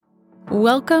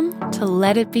Welcome to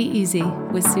Let It Be Easy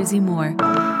with Susie Moore.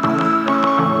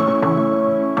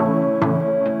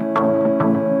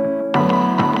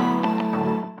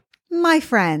 My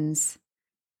friends,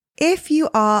 if you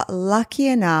are lucky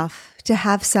enough to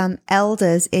have some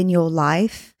elders in your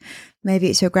life, maybe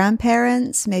it's your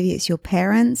grandparents, maybe it's your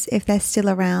parents, if they're still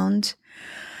around,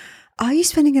 are you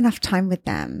spending enough time with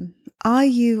them? Are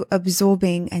you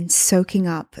absorbing and soaking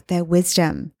up their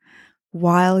wisdom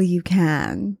while you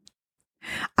can?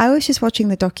 I was just watching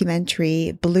the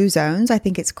documentary Blue Zones, I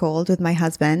think it's called, with my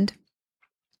husband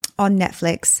on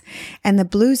Netflix. And the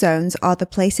Blue Zones are the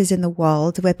places in the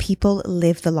world where people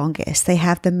live the longest. They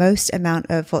have the most amount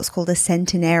of what's called a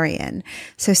centenarian.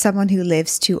 So someone who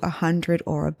lives to 100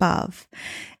 or above.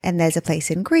 And there's a place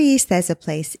in Greece, there's a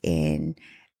place in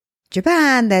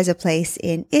Japan, there's a place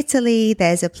in Italy,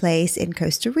 there's a place in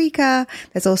Costa Rica,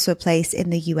 there's also a place in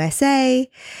the USA.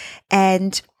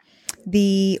 And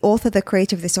the author, the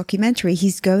creator of this documentary,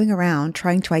 he's going around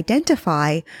trying to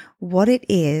identify what it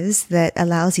is that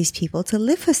allows these people to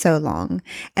live for so long.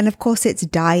 And of course, it's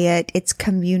diet, it's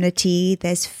community,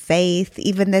 there's faith,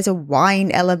 even there's a wine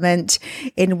element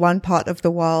in one part of the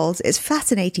world. It's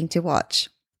fascinating to watch.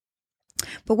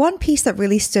 But one piece that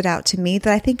really stood out to me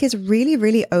that I think is really,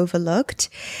 really overlooked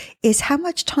is how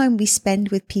much time we spend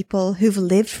with people who've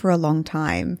lived for a long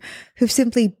time, who've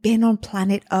simply been on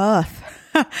planet Earth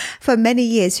for many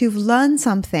years, who've learned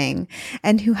something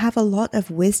and who have a lot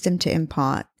of wisdom to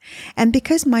impart. And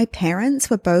because my parents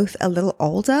were both a little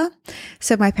older,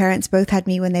 so my parents both had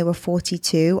me when they were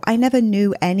 42, I never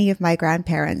knew any of my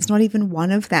grandparents, not even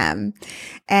one of them.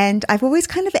 And I've always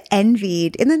kind of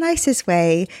envied, in the nicest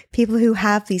way, people who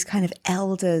have these kind of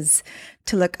elders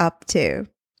to look up to.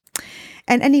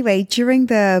 And anyway, during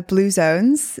the Blue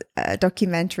Zones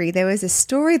documentary, there was a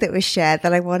story that was shared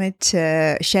that I wanted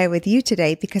to share with you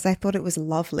today because I thought it was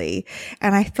lovely.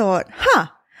 And I thought,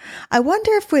 I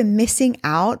wonder if we're missing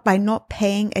out by not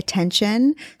paying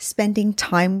attention, spending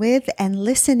time with and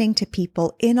listening to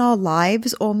people in our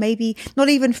lives, or maybe not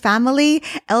even family,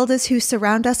 elders who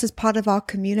surround us as part of our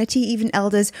community, even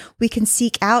elders we can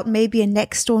seek out, maybe a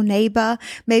next door neighbor,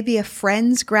 maybe a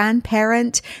friend's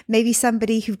grandparent, maybe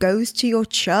somebody who goes to your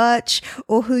church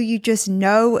or who you just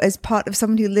know as part of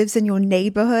someone who lives in your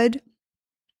neighborhood.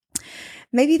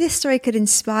 Maybe this story could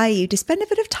inspire you to spend a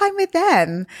bit of time with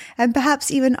them and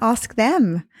perhaps even ask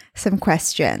them some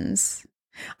questions.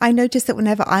 I notice that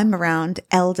whenever I'm around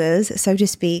elders, so to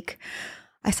speak,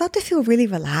 I start to feel really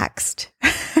relaxed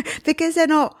because they're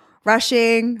not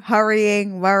rushing,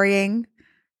 hurrying, worrying.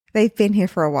 They've been here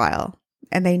for a while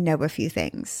and they know a few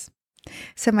things.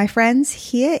 So my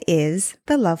friends, here is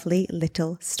the lovely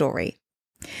little story.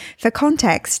 For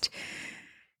context,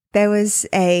 there was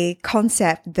a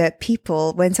concept that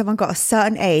people, when someone got a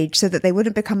certain age so that they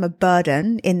wouldn't become a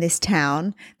burden in this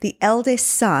town, the eldest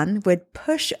son would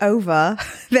push over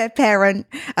their parent,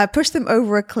 push them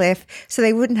over a cliff so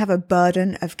they wouldn't have a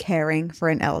burden of caring for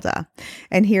an elder.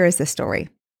 And here is the story.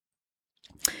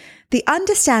 The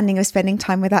understanding of spending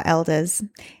time with our elders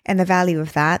and the value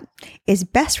of that is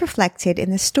best reflected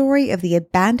in the story of the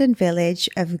abandoned village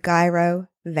of Gairo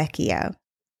Vecchio.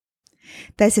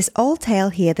 There's this old tale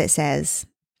here that says,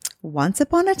 once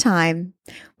upon a time,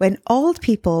 when old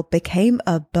people became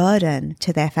a burden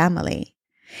to their family,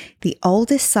 the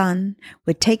oldest son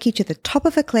would take you to the top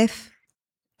of a cliff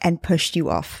and push you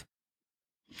off.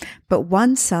 But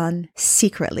one son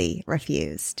secretly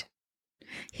refused.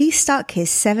 He stuck his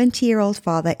 70-year-old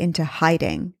father into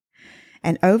hiding,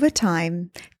 and over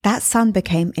time, that son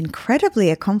became incredibly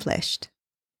accomplished.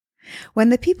 When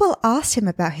the people asked him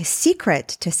about his secret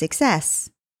to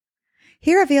success,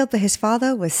 he revealed that his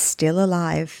father was still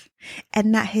alive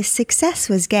and that his success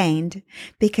was gained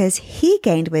because he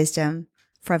gained wisdom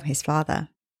from his father.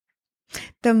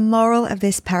 The moral of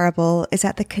this parable is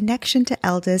that the connection to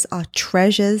elders are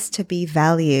treasures to be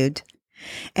valued,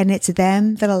 and it's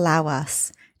them that allow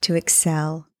us to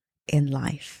excel in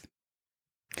life.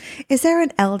 Is there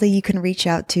an elder you can reach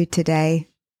out to today?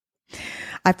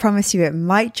 I promise you it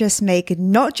might just make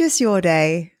not just your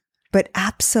day, but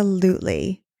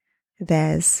absolutely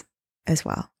theirs as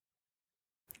well.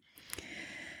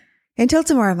 Until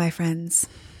tomorrow, my friends,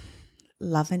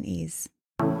 love and ease.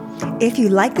 If you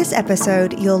like this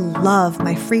episode, you'll love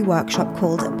my free workshop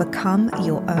called Become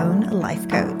Your Own Life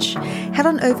Coach. Head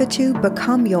on over to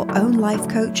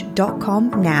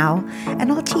becomeyourownlifecoach.com now,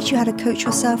 and I'll teach you how to coach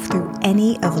yourself through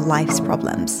any of life's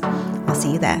problems. I'll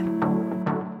see you there.